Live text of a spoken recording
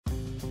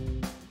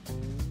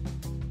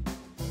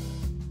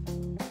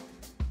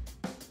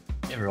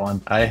Hey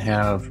everyone, I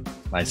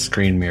have my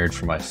screen mirrored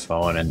for my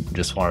phone and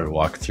just wanted to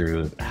walk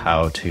through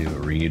how to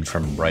read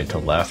from right to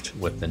left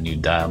with the new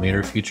dial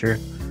meter feature.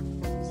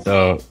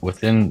 So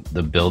within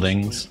the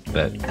buildings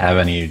that have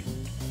any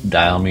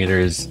dial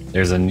meters,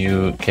 there's a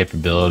new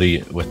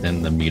capability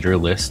within the meter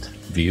list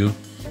view.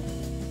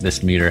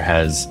 This meter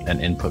has an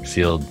input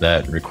field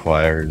that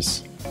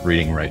requires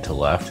reading right to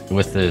left.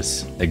 With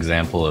this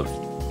example of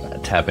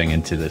tapping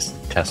into this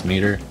test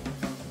meter,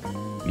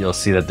 you'll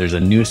see that there's a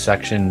new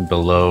section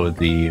below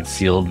the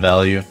field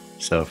value.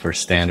 So for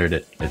standard,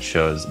 it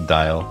shows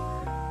dial,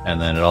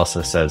 and then it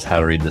also says how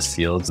to read this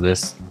field.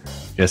 This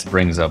just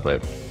brings up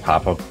a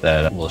pop-up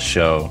that will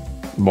show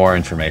more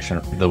information.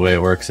 The way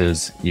it works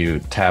is you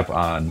tap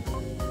on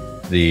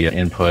the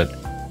input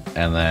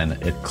and then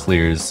it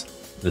clears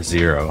the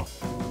 0,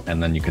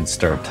 and then you can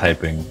start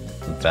typing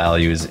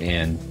values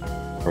in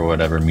for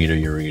whatever meter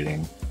you're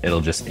reading. It'll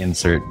just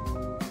insert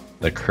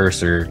the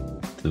cursor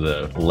to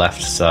the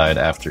left side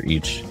after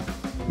each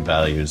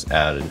value is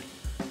added.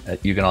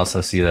 You can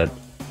also see that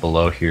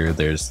below here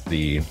there's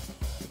the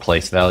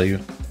place value.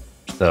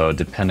 So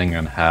depending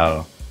on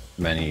how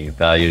many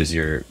values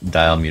your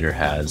dial meter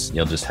has,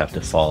 you'll just have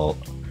to follow.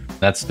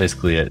 That's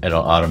basically it.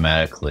 It'll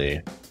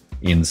automatically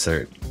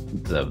insert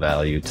the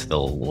value to the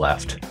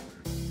left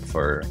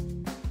for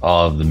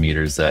all of the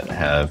meters that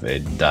have a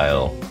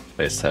dial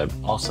base type.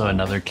 Also,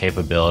 another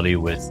capability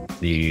with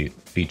the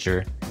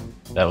feature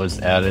that was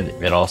added,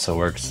 it also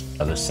works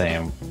the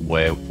same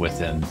way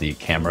within the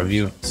camera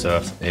view. So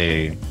if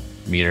a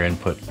meter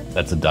input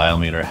that's a dial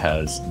meter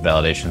has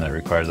validation that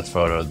requires a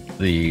photo,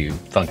 the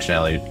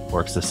functionality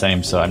works the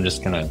same. So I'm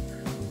just gonna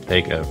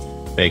take a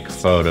fake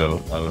photo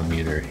of a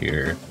meter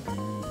here.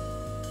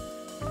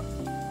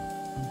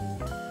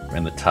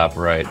 In the top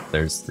right,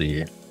 there's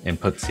the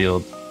input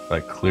field. If I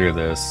clear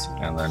this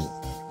and then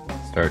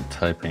start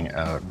typing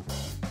out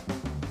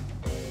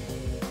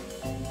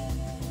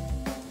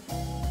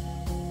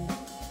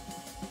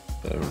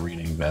the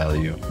reading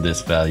value,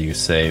 this value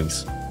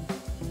saves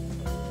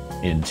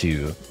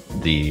into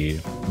the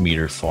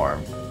meter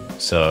form.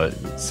 So it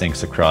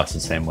syncs across the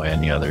same way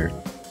any other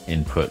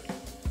input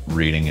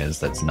reading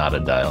is that's not a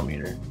dial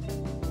meter.